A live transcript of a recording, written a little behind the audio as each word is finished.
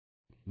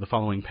The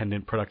following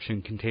pendant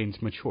production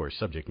contains mature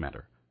subject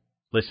matter.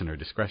 Listener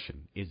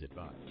discretion is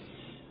advised.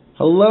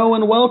 Hello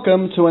and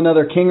welcome to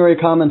another Kingery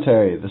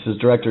commentary. This is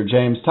Director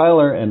James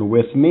Tyler, and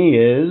with me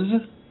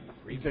is...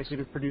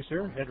 Executive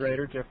Producer, Head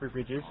Writer, Jeffrey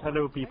Bridges.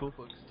 Hello, people.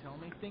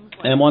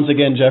 And once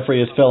again,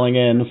 Jeffrey is filling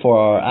in for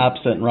our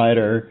absent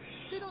writer.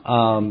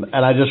 And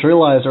I just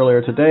realized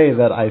earlier today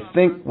that I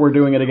think we're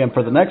doing it again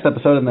for the next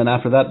episode, and then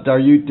after that,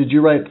 did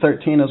you write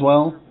 13 as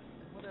well?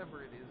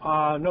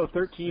 No,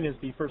 13 is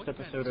the first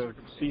episode of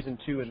Season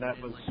 2, and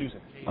that was Susan.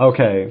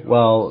 Okay,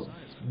 well,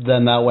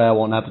 then that way I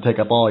won't have to take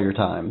up all your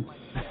time.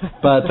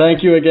 But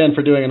thank you again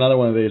for doing another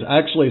one of these.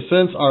 Actually,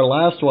 since our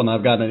last one,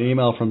 I've gotten an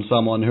email from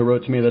someone who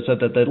wrote to me that said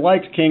that they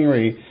liked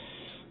Kingery,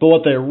 but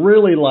what they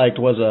really liked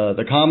was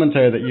the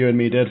commentary that you and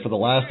me did for the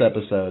last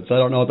episode. So I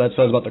don't know what that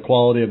says about the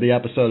quality of the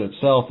episode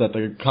itself, that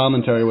the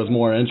commentary was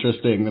more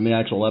interesting than the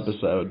actual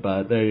episode,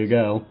 but there you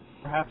go.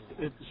 Perhaps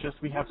it's just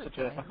we have such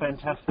a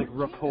fantastic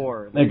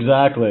rapport.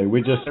 Exactly.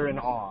 They're in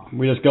awe.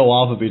 We just go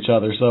off of each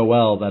other so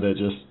well that it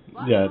just,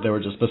 they were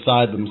just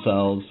beside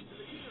themselves.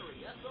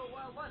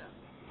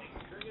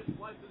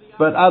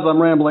 But as I'm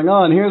rambling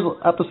on, here's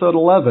episode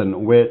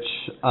 11, which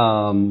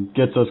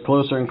gets us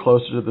closer and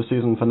closer to the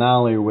season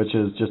finale, which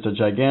is just a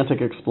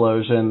gigantic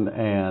explosion,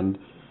 and...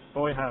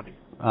 Boy, howdy.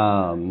 But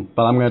I'm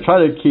going to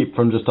try to keep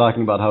from just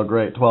talking about how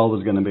great 12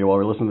 is going to be while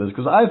we're listening to this,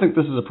 because I think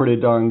this is a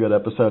pretty darn good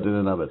episode in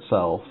and of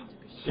itself.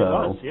 So, it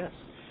was, yes.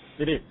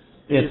 It is.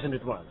 It is and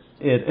it was.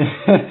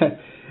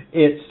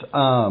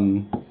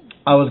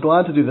 I was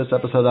glad to do this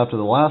episode after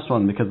the last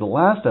one, because the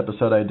last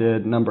episode I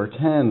did, number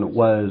 10,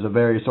 was a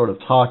very sort of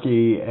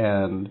talky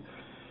and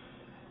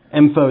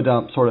info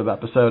dump sort of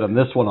episode, and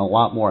this one a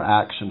lot more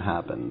action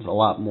happens, a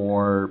lot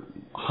more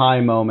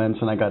high moments,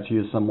 and I got to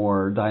use some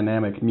more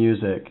dynamic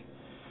music.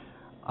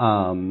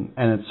 And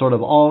it's sort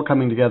of all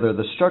coming together.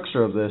 The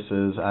structure of this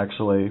is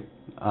actually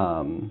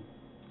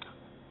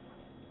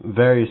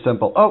very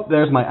simple. Oh,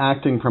 there's my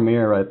acting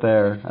premiere right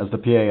there as the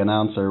PA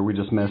announcer. We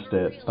just missed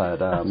it,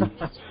 but...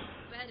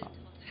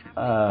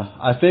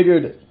 I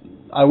figured,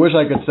 I wish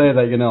I could say that,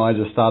 I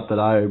just thought that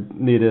I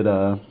needed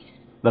that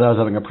I was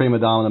having a prima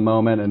donna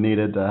moment and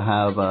needed to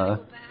have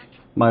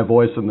my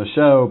voice in the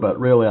show, but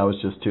really I was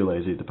just too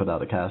lazy to put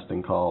out a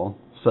casting call.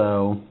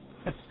 So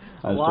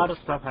a lot of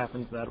stuff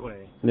happens that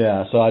way.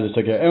 Yeah, so I just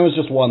took it. It was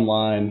just one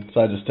line,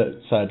 so I just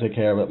decided to take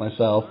care of it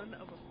myself.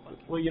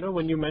 Well,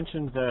 when you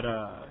mentioned that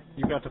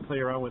you got to play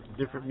around with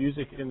different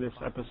music in this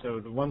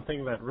episode, one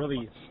thing that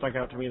really stuck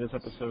out to me in this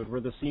episode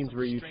were the scenes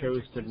where you chose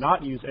to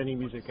not use any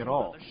music at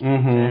all.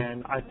 Mm-hmm.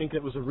 And I think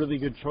it was a really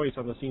good choice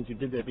on the scenes you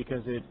did there,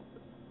 because it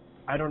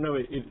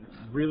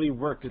really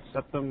worked. It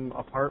set them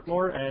apart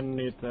more,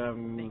 and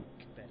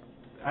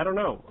I don't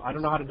know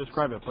how to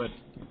describe it, but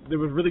there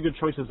were really good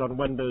choices on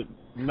when to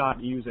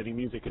not use any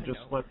music and just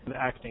let the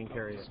acting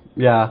carry it.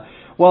 Yeah.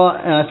 Well,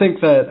 and I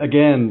think that,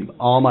 again,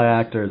 all my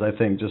actors, I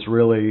think, just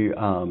really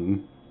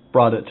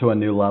brought it to a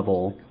new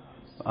level.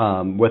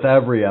 With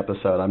every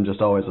episode, I'm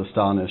just always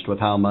astonished with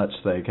how much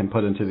they can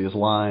put into these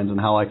lines and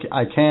how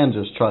I can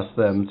just trust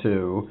them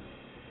to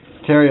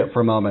carry it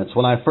for moments.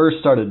 When I first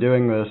started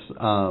doing this,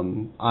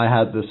 I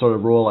had this sort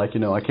of rule, I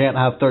can't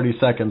have 30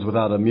 seconds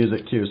without a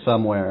music cue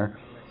somewhere.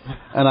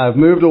 And I've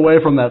moved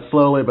away from that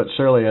slowly but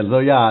surely. And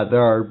so,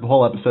 there are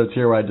whole episodes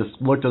here where I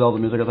just looked at all the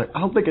music. I was like, I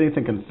don't think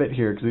anything can fit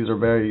here, because these are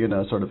very,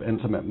 sort of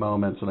intimate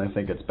moments. And I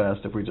think it's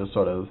best if we just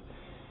sort of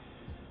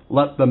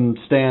let them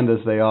stand as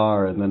they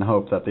are and then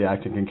hope that the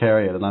acting can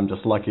carry it. And I'm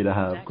just lucky to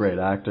have great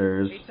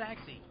actors. Hey,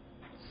 taxi.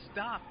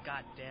 Stop,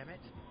 goddammit.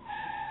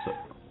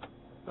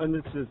 And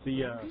this is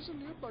the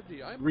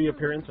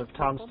reappearance of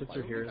Tom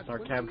Stitzer here as our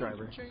cab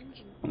driver.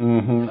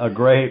 Mm-hmm. A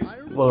great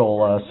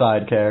little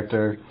side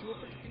character.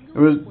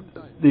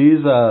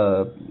 These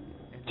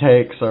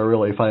takes are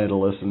really funny to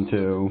listen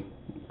to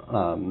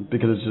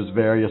because it's just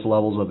various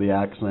levels of the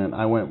accent.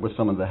 I went with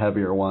some of the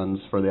heavier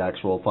ones for the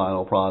actual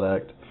final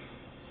product.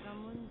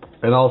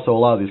 And also a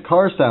lot of these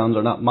car sounds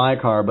are not my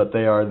car, but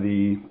they are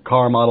the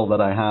car model that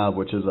I have,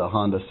 which is a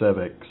Honda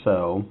Civic.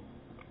 So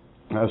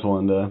I just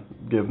wanted to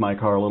give my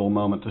car a little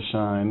moment to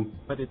shine.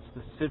 But it's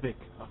the Civic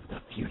of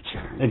the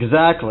future.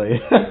 Exactly.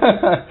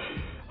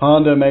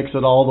 Honda makes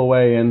it all the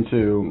way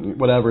into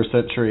whatever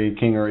century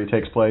Kingery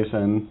takes place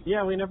in.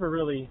 Yeah, we never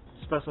really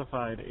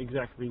specified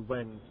exactly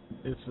when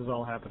this is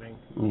all happening.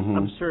 Mm-hmm.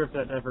 I'm sure if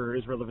that ever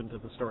is relevant to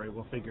the story,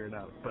 we'll figure it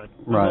out. But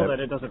we right. know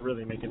that it doesn't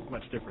really make it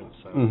much difference.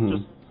 So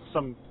just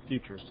some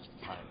future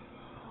time.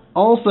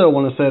 Also, I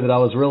want to say that I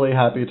was really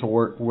happy to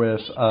work with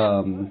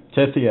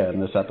Tithia in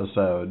this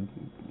episode.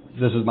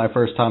 This is my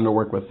first time to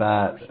work with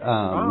that.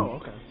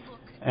 Okay.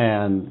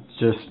 And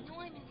just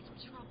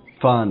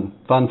fun.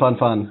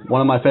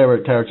 One of my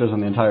favorite characters in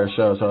the entire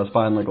show, so I was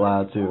finally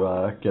glad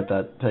to get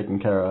that taken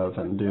care of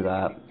and do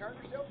that.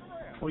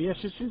 Well, yeah,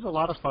 she's a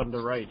lot of fun to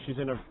write. She's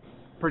in a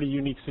pretty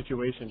unique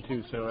situation,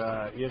 too.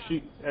 So,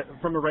 she,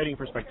 from a writing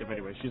perspective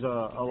anyway, she's a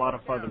lot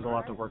of fun. There's a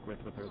lot to work with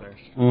her there.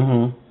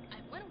 Mm-hmm.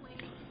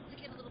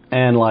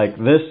 And,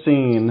 this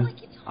scene,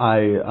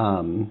 I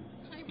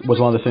was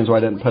one of the scenes where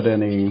I didn't put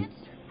any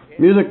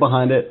music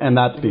behind it, and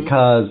that's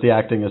because the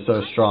acting is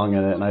so strong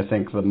in it, and I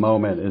think the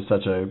moment is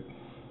such a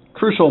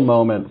crucial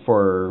moment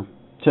for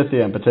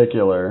Tithia in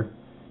particular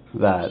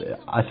that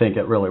I think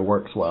it really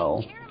works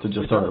well to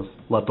just sort of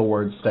let the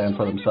words stand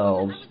for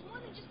themselves.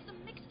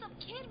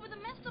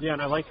 Yeah,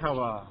 and I like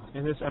how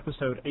in this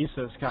episode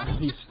Asa's got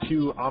these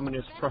two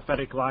ominous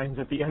prophetic lines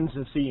at the ends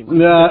of scenes.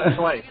 Yeah.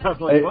 Twice. I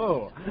was like,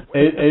 whoa.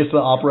 Asa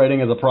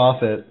operating as a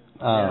prophet,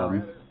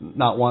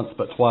 not once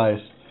but twice.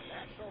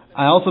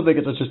 I also think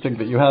it's interesting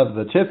that you have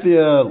the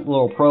Tithia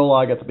little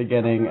prologue at the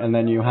beginning, and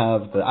then you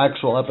have the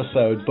actual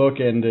episode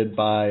bookended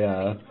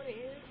by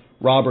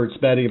Robert's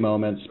Betty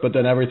moments, but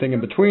then everything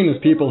in between is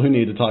people who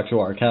need to talk to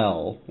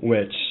Arkell,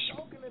 which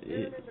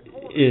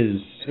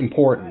is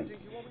important.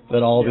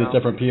 That all these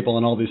different people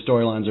and all these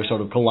storylines are sort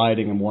of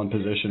colliding in one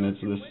position.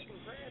 It's this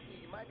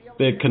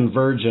big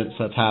convergence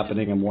that's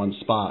happening in one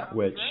spot,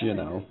 which, you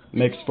know,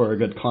 makes for a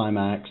good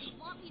climax.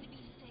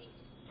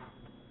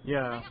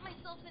 Yeah.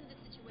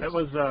 It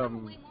was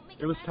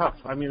tough.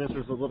 I mean, this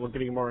was a little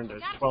getting more into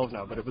 12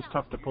 now, but it was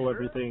tough to pull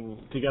everything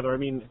together. I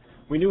mean,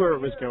 we knew where it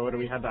was going, and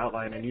we had the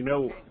outline, and you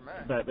know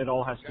that it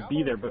all has to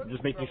be there, but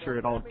just making sure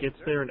it all gets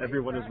there and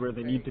everyone is where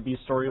they need to be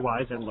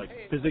story-wise and, like,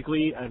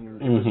 physically,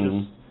 and it was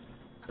just,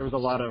 there was a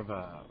lot of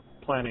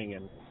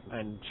planning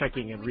and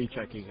checking and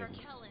rechecking and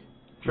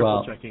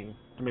triple-checking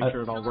to make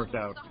sure it all worked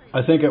out.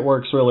 I think it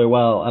works really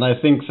well, and I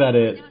think that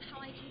it,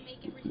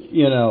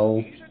 you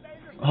know,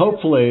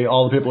 hopefully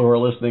all the people who are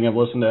listening have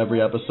listened to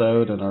every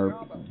episode and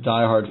are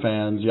diehard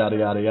fans, yada,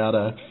 yada,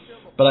 yada.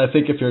 But I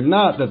think if you're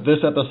not, that this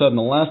episode and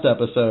the last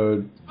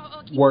episode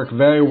work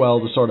very well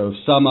to sort of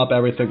sum up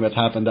everything that's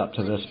happened up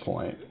to this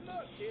point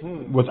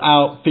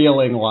without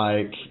feeling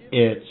like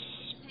it's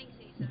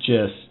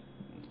just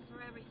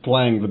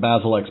playing the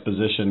Basil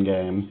exposition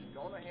game.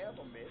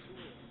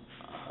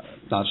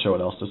 Not sure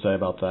what else to say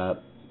about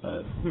that.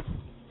 But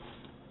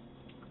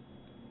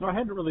no, I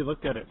hadn't really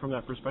looked at it from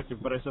that perspective,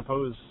 but I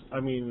suppose, I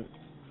mean,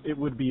 it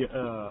would be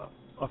a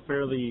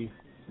fairly,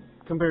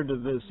 compared to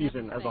the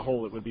season as a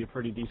whole, it would be a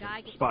pretty decent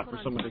spot for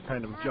someone to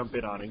kind of jump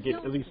in on and get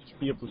at least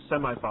be able to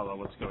semi-follow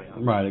what's going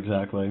on. Right,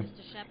 exactly.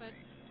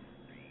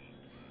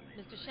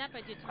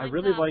 I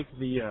really like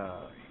the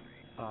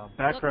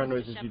background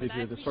noises you did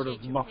here, the sort of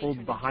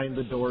muffled behind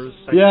the doors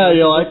section. Yeah,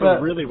 you like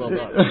that? Really well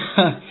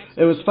done.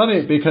 It was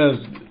funny because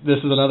this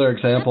is another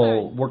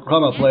example. We'll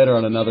come up later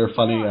on another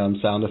funny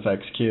sound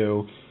effects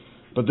cue.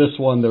 But this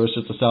one, there was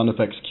just a sound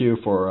effects cue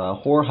for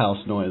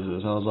whorehouse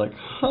noises. I was like,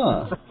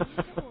 huh,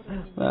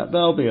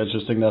 that'll be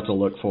interesting enough to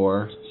look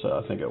for.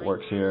 So I think it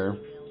works here.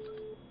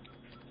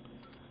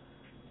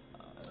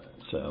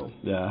 So,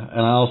 yeah. And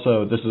I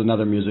also, this is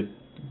another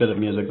bit of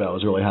music that I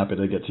was really happy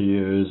to get to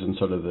use in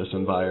sort of this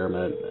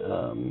environment.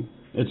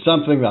 It's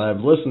something that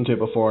I've listened to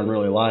before and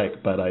really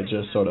like, but I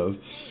just sort of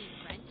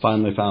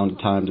finally found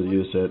time to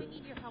use it.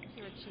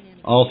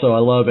 Also, I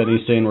love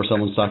any scene where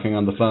someone's talking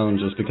on the phone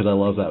just because I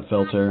love that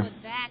filter.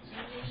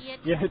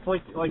 Yeah, it's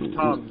like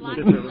Tom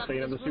Sister was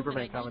saying in the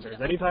Superman commentaries.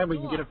 Anytime we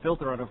can get a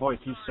filter on a voice,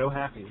 he's so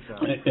happy. So.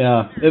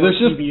 Yeah, there's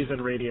just TVs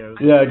and radios.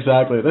 Yeah,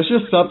 exactly. There's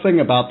just something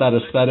about that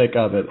aesthetic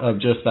of it, of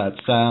just that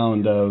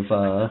sound of.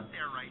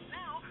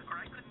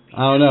 I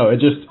don't know. It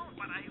just,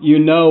 you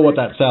know what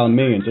that sound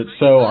means. It's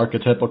so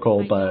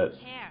archetypical, but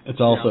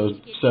it's also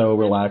so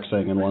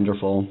relaxing and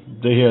wonderful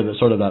to hear that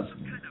sort of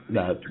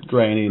that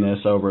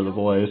graininess over the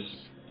voice.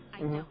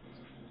 Mm-hmm.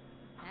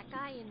 That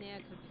guy in there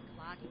could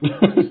be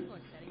clogging or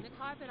setting the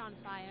carpet on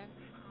fire.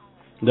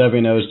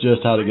 Debbie knows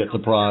just how to get to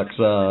Proc's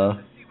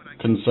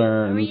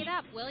concerns. Hurry it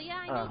up, will ya?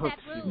 I need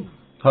that room.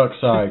 Hook,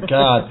 sorry.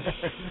 God.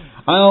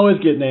 I always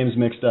get names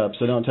mixed up,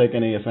 so don't take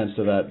any offense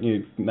to that,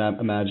 you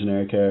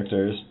imaginary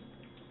characters.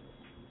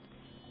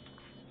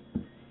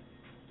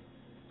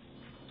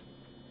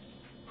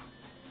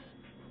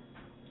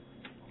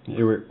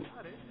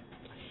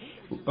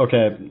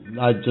 Okay,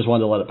 I just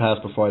wanted to let it pass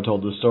before I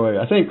told the story.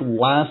 I think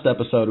last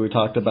episode we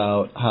talked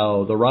about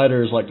how the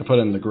writers like to put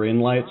in the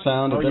green light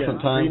sound at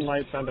different times. Green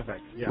light sound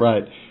effect. Yeah.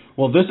 Right.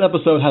 Well, this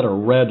episode had a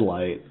red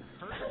light,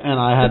 and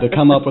I had to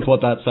come up with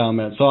what that sound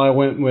meant. So I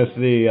went with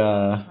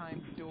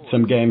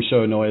some game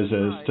show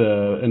noises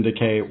to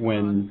indicate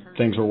when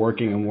things were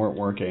working and weren't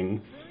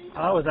working.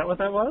 Oh, is that what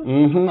that was?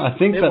 Mm-hmm. I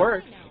think it that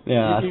worked.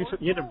 Yeah.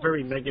 You had a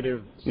very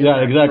negative.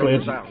 Yeah, exactly.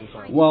 Sound,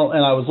 so. Well, and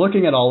I was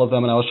looking at all of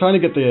them, and I was trying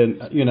to get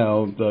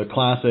the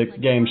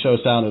classic game show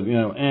sound of,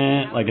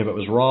 like if it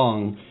was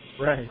wrong.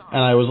 Right.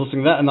 And I was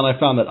listening to that, and then I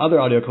found that other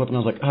audio clip, and I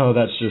was like, oh,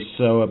 that's just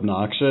so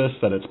obnoxious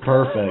that it's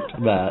perfect.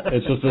 That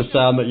it's just a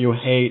sound that you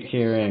hate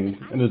hearing,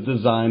 and it's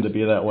designed to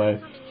be that way.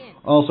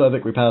 Also, I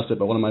think we passed it,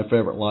 but one of my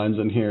favorite lines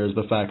in here is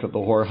the fact that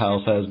the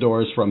whorehouse has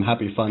doors from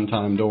Happy Fun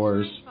Time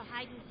doors.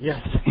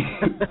 Yes.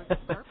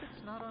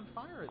 Not on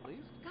fire, at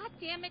least. God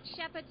damn it,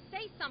 Shepard,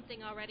 say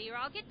something already, or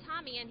I'll get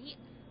Tommy and he...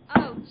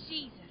 Oh,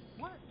 Jesus.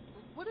 What?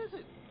 What is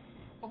it?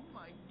 Oh,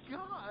 my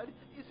God.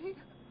 Is he...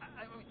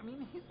 I mean, I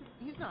mean,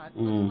 he's not.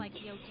 Like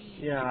the OG.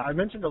 Yeah, I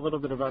mentioned a little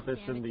bit about this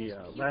in the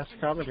last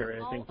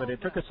commentary, I think, but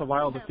it took us a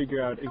while to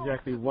figure out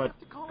exactly what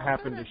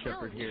happened to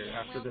Shepard here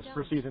after this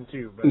for season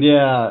 2. But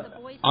Yeah,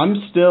 I'm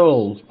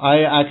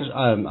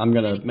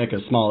gonna make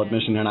a small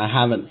admission here, and I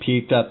haven't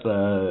peeked at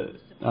the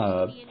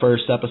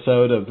first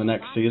episode of the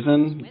next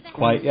season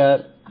quite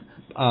yet.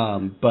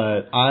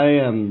 But I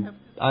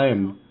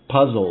am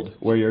puzzled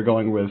where you're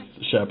going with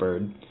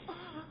Shepard,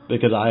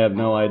 because I have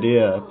no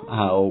idea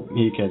how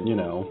he can,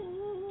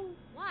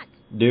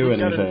 do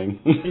anything.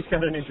 He's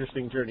got an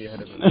interesting journey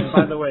ahead of him. And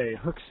by the way,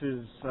 Hooks'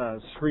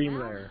 scream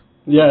there.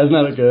 Yeah, isn't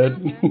that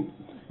good?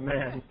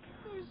 Man.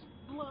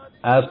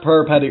 As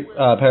per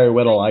Perry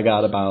Whittle, I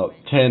got about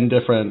 10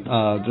 different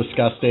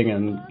disgusting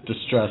and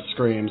distressed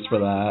screams for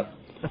that,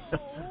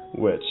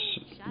 which,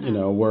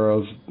 were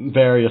of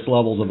various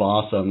levels of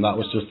awesome. That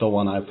was just the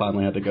one I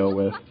finally had to go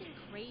with.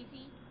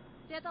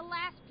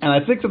 And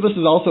I think that this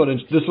is also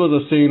this was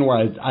a scene where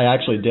I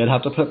actually did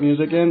have to put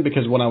music in,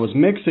 because when I was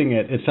mixing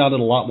it, it sounded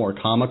a lot more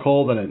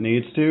comical than it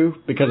needs to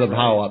because of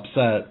how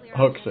upset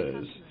Hooks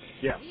is.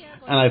 Yeah.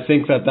 And I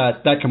think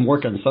that can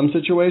work in some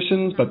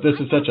situations, but this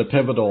is such a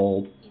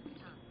pivotal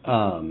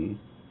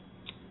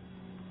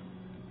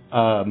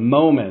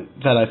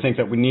moment that I think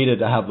that we needed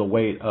to have the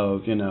weight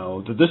of,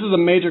 that this is a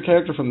major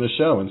character from the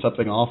show and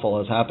something awful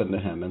has happened to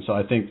him. And so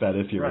I think that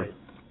if you're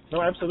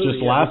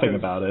just laughing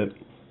about it.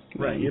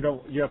 Right,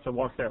 you have to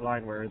walk that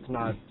line where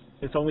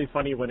it's only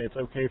funny when it's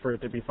okay for it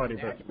to be funny,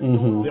 but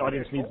the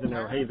audience needs to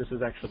know, hey, this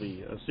is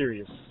actually a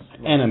serious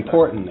and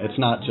important. It's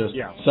not just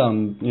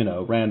some,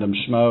 random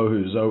schmo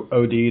who's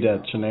OD'd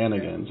at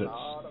shenanigans.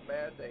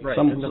 It's right,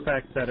 and the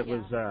fact that it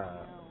was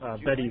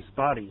Betty's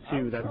body,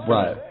 too, that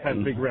has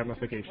big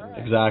ramifications.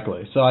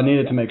 Exactly. So I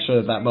needed to make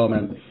sure that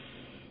moment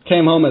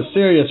came home as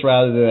serious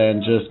rather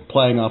than just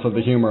playing off of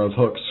the humor of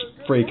Hooks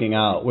freaking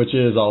out, which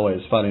is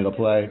always funny to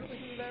play.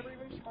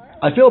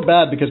 I feel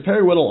bad because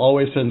Perry Whittle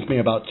always sends me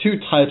about 2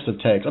 types of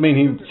takes. I mean,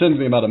 he sends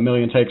me about 1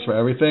 million takes for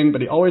everything,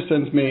 but he always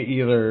sends me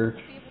either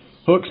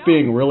Hooks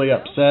being really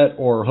upset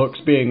or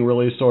Hooks being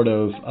really sort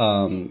of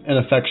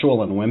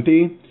ineffectual and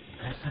wimpy.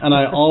 And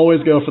I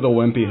always go for the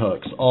wimpy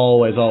Hooks.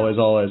 Always, always,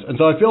 always. And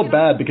so I feel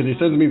bad because he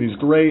sends me these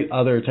great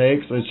other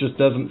takes, and it just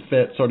doesn't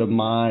fit sort of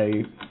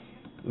my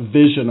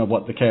vision of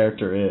what the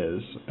character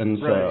is. And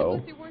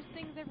so...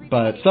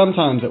 But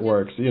sometimes it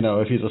works,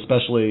 if he's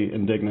especially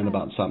indignant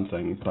about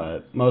something.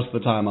 But most of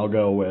the time I'll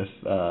go with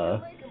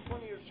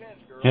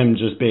him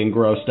just being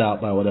grossed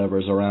out by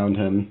whatever's around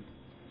him.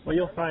 Well,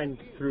 you'll find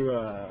through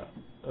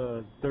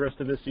the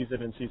rest of this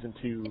season and season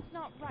 2,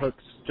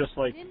 Hooks, just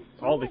like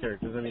all the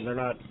characters. I mean,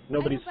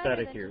 nobody's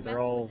static here.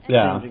 They're all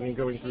changing and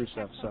going through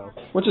stuff. So,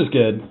 which is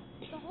good.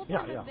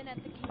 Yeah.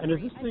 And is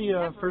this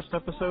the first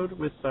episode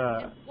with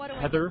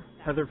Heather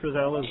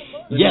Frizzell as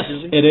Yes,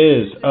 it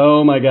is.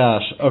 Oh my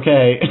gosh.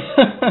 Okay.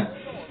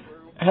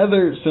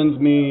 Heather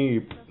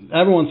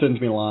everyone sends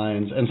me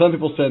lines, and some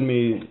people send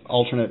me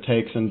alternate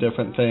takes and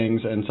different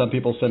things, and some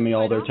people send me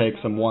all their takes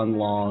in one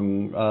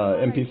long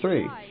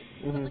MP3.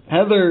 Mm-hmm.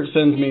 Heather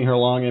sends me her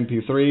long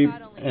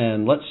MP3,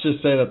 and let's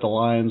just say that the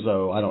lines,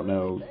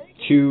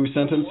 2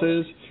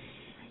 sentences,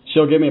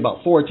 she'll give me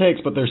about 4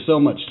 takes, but there's so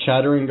much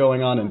chattering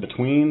going on in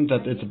between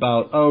that it's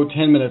about,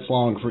 10 minutes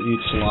long for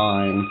each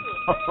line.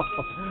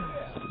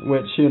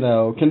 Which,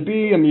 can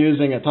be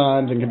amusing at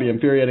times and can be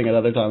infuriating at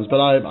other times. But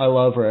I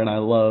love her, and I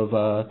love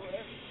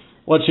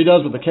what she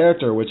does with the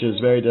character, which is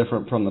very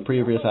different from the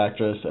previous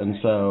actress. And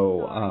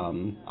so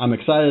I'm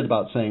excited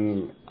about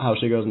seeing how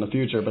she goes in the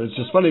future. But it's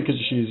just funny because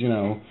she's,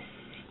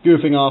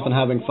 goofing off and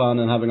having fun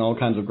and having all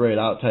kinds of great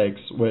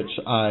outtakes, which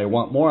I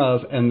want more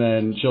of, and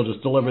then she'll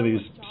just deliver these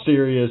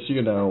serious,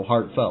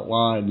 heartfelt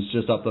lines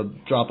just off the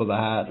drop of a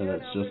hat, and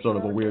it's just sort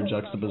of a weird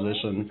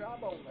juxtaposition.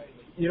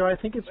 I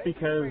think it's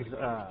because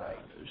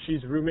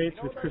she's roommates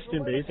with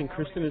Kristen Bays, and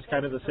Kristen is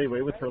kind of the same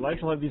way with her life.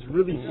 She'll have these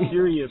really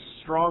serious,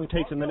 strong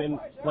takes, and then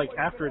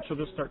after it, she'll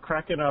just start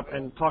cracking up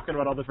and talking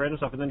about all this random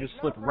stuff, and then just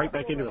slip right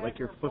back into it like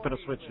you're flipping a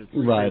switch.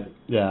 Right,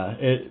 yeah.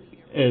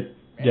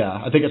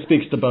 I think it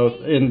speaks to both.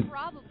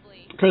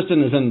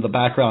 Kristen is in the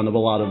background of a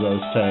lot of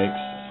those takes,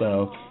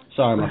 so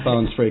sorry, my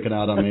phone's freaking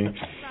out on me.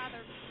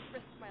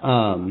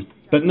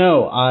 But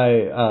no,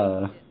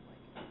 I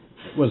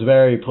was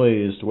very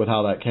pleased with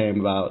how that came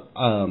about.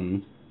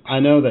 I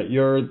know that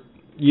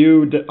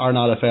you are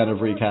not a fan of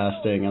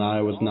recasting, and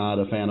I was not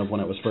a fan of when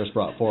it was first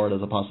brought forward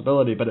as a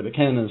possibility, but it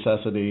became a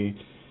necessity.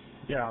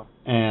 Yeah.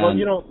 And well,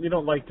 you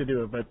don't like to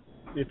do it, but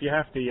if you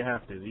have to, you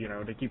have to,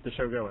 to keep the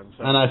show going.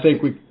 So. And I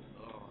think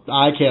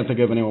I can't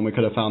think of anyone we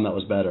could have found that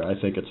was better. I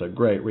think it's a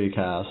great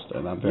recast,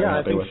 and I'm very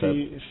happy with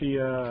it.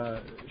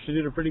 She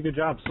did a pretty good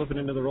job slipping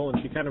into the role,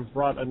 and she kind of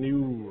brought a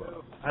new,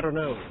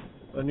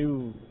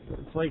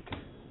 it's like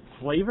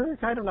flavor,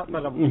 kind of, not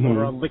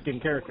around licking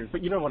characters,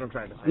 but you know what I'm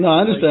trying to say. No, I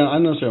understand. I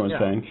understand what you're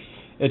saying.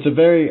 It's a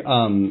very,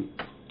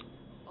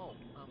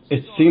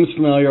 it seems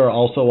familiar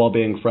also while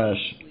being fresh.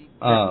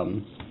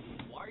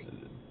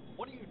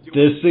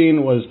 This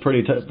scene was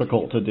pretty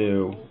difficult to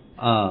do.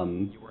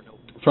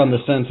 From the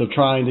sense of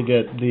trying to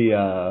get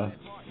the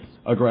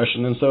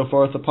aggression and so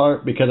forth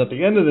apart, because at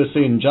the end of this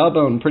scene,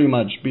 Jawbone pretty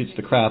much beats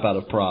the crap out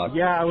of Proc.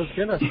 Yeah, I was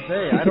gonna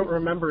say, I don't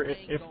remember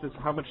if this,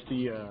 how much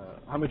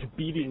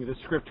beating the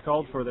script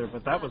called for there,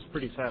 but that was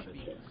pretty savage.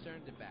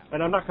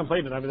 And I'm not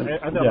complaining. I mean,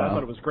 I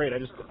thought it was great.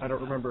 I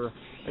don't remember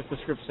if the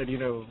script said,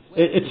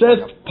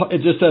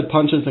 It just said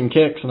punches and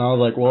kicks, and I was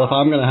like, well, if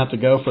I'm gonna have to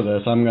go for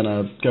this, I'm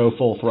gonna go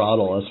full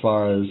throttle as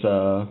far as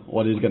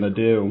what he's gonna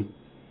do.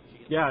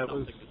 Yeah, it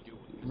was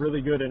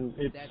really good, and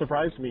it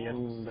surprised me,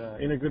 and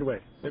in a good way.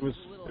 It was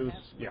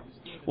yeah.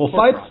 Well,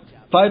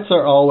 fights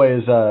are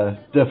always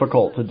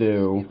difficult to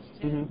do,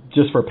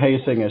 just for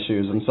pacing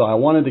issues, and so I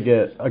wanted to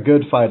get a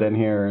good fight in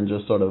here and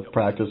just sort of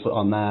practice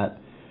on that.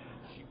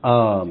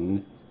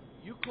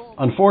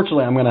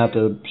 Unfortunately, I'm going to have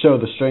to show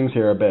the strings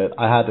here a bit.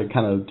 I had to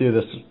kind of do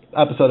this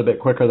episode a bit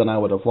quicker than I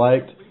would have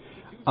liked,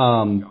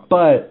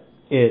 but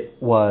it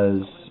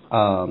was.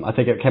 I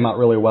think it came out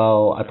really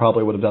well. I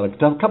probably would have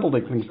done a couple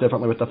of things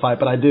differently with the fight,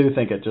 but I do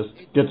think it just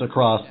gets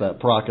across that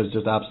Proc is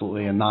just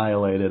absolutely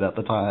annihilated at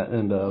the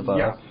end of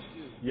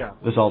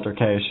this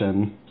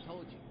altercation.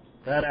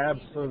 That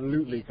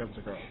absolutely comes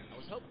across.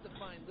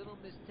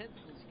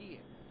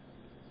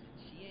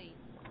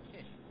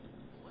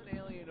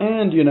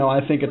 And,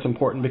 I think it's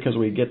important because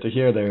we get to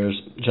hear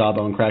there's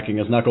Jawbone cracking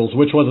his knuckles,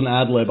 which was an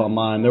ad-lib on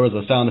mine. There was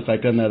a sound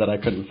effect in there that I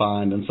couldn't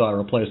find, and so I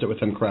replaced it with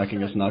him cracking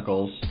his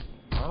knuckles.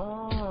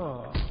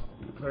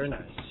 Very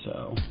nice.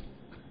 So,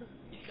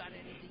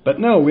 but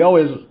no,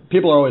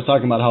 people are always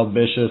talking about how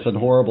vicious and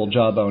horrible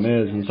Jawbone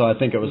is, and so I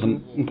think it was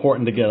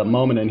important to get a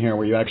moment in here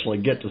where you actually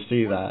get to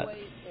see that.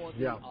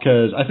 Yeah.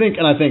 Because I think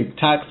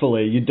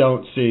tactfully you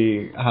don't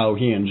see how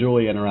he and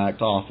Julie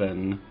interact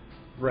often.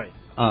 Right.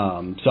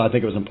 So I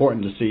think it was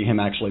important to see him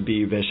actually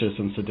be vicious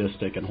and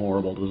sadistic and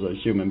horrible as a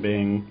human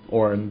being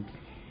or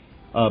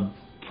a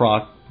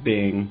Proc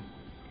being.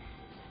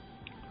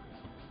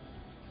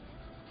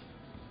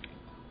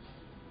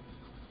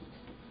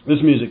 This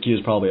music cue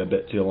is probably a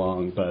bit too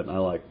long, but I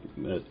like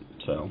it,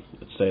 so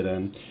it stayed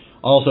in.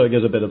 Also, it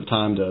gives a bit of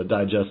time to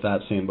digest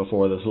that scene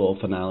before this little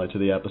finale to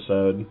the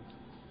episode.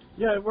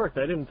 Yeah, it worked.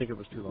 I didn't think it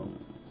was too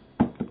long.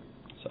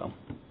 So.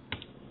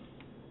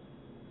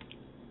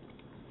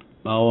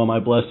 Oh, my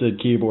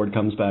blessed keyboard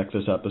comes back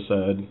this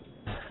episode.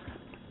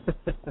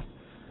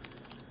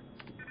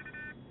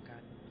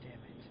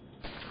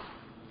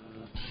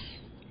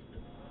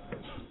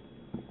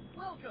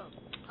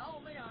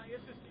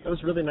 It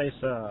was really nice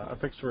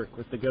effects work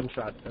with the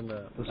gunshot and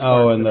the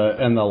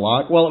and the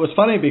lock. Well, it was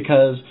funny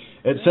because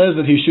it says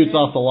that he shoots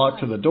off the lock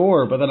to the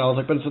door, but then I was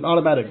like, but it's an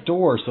automatic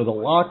door, so the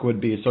lock would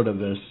be sort of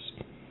this,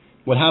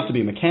 would have to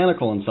be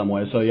mechanical in some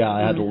way. So yeah, I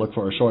had to look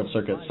for a short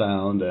circuit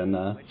sound, and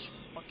I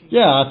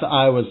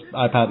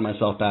patted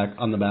myself back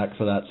on the back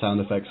for that sound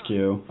effects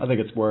cue. I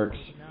think it works.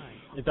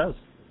 It does.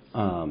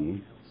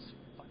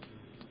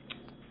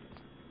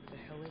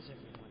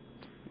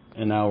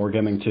 And now we're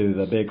getting to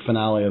the big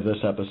finale of this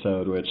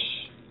episode, which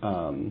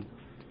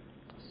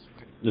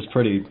is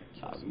pretty.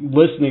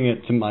 Listening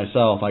it to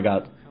myself, I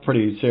got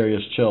pretty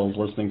serious chills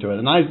listening to it,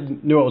 and I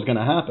knew it was going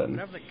to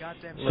happen.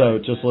 So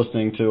just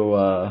listening to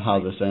how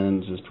this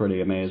ends is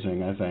pretty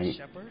amazing, I think.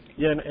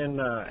 Yeah,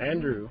 and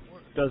Andrew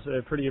does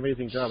a pretty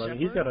amazing job. I mean,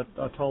 he's got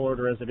a tall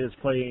order as it is,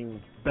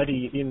 playing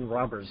Betty in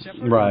Robbers.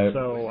 Right.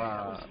 So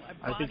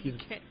I think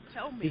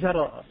he's had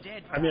a.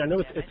 I mean, I know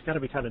it's got to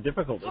be kind of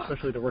difficult,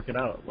 especially to work it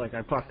out. Like,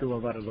 I've talked to him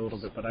about it a little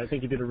bit, but I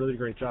think he did a really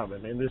great job.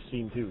 And in this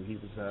scene too, he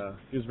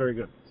was very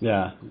good.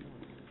 Yeah,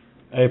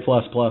 A++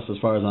 as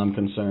far as I'm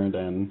concerned,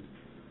 and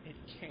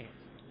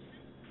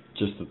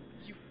just the.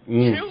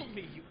 You killed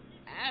me, you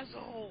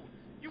asshole!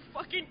 You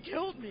fucking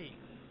killed me.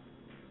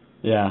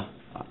 Yeah.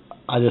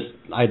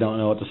 I don't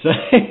know what to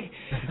say.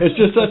 It's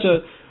just such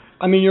a,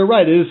 I mean, you're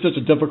right, it is such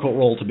a difficult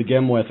role to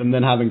begin with, and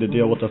then having to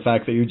deal with the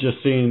fact that you've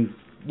just seen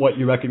what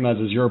you recognize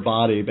as your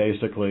body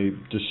basically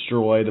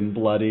destroyed and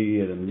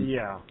bloody and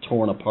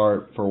torn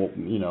apart for,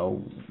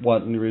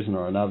 one reason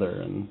or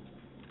another. And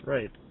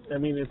right. I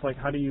mean, it's like,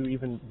 how do you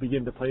even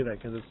begin to play that?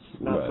 Because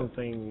it's not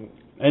something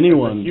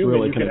anyone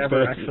really can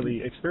ever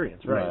actually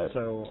experience, right?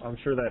 So I'm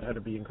sure that had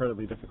to be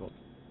incredibly difficult.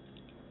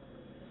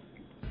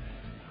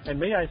 And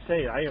may I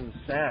say, I am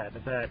sad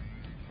that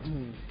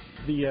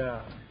the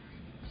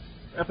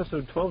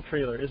episode 12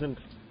 trailer isn't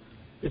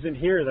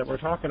here that we're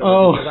talking about.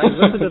 Oh. Because I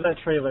listened to that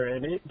trailer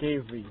and it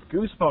gave me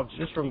goosebumps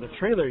just from the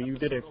trailer. You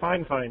did a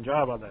fine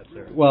job on that,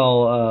 sir.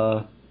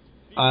 Well,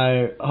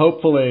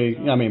 hopefully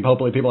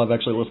people have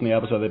actually listened to the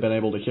episode. They've been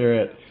able to hear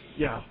it.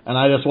 Yeah. And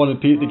I just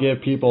wanted to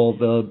give people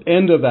the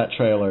end of that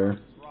trailer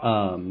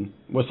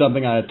was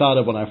something I had thought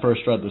of when I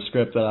first read the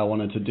script that I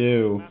wanted to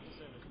do.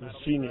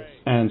 Genius.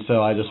 And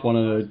so I just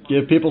wanted to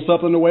give people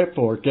something to wait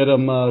for, get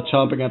them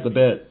chomping at the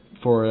bit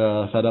for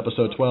that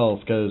episode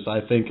 12, because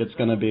I think it's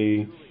going to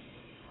be,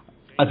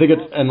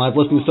 and I've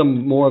listened to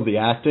some more of the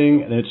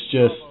acting, and it's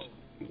just,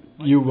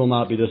 you will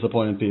not be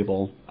disappointed,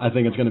 people. I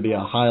think it's going to be a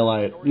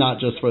highlight,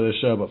 not just for this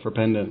show, but for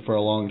Pendant for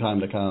a long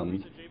time to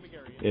come.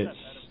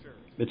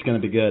 It's going to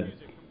be good.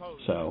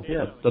 So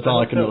that's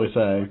all I can really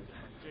say.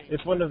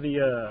 It's one of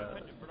the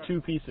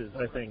two pieces,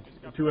 I think,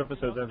 2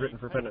 episodes I've written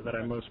for Pennant that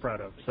I'm most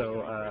proud of.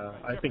 So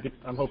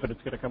I'm hoping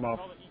it's going to come off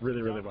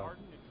really, really well.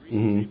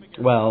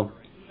 Mm-hmm. Well,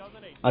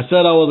 I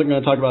said I wasn't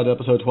going to talk about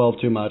episode 12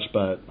 too much,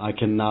 but I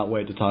cannot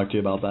wait to talk to you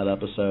about that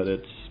episode.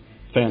 It's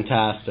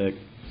fantastic.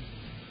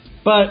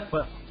 But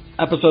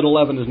episode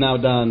 11 is now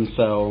done,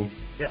 so...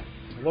 Yes,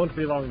 it won't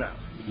be long now.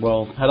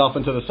 We'll head off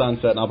into the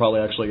sunset, and I'll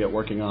probably actually get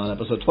working on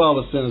episode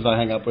 12 as soon as I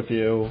hang up with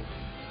you.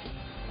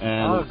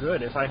 And oh,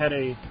 good. If I had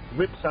a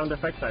whip sound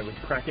effect, I would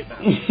crack it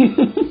now.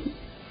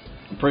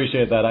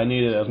 Appreciate that. I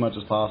need it as much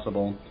as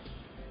possible.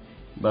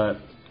 But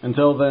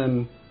until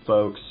then,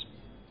 folks,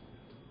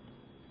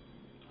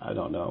 I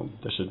don't know.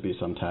 There should be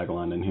some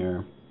tagline in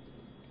here.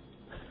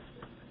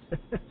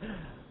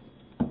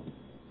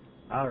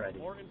 Alrighty.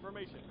 More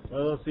information.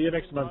 Well, see you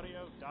next month.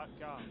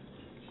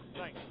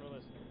 Thanks for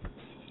listening.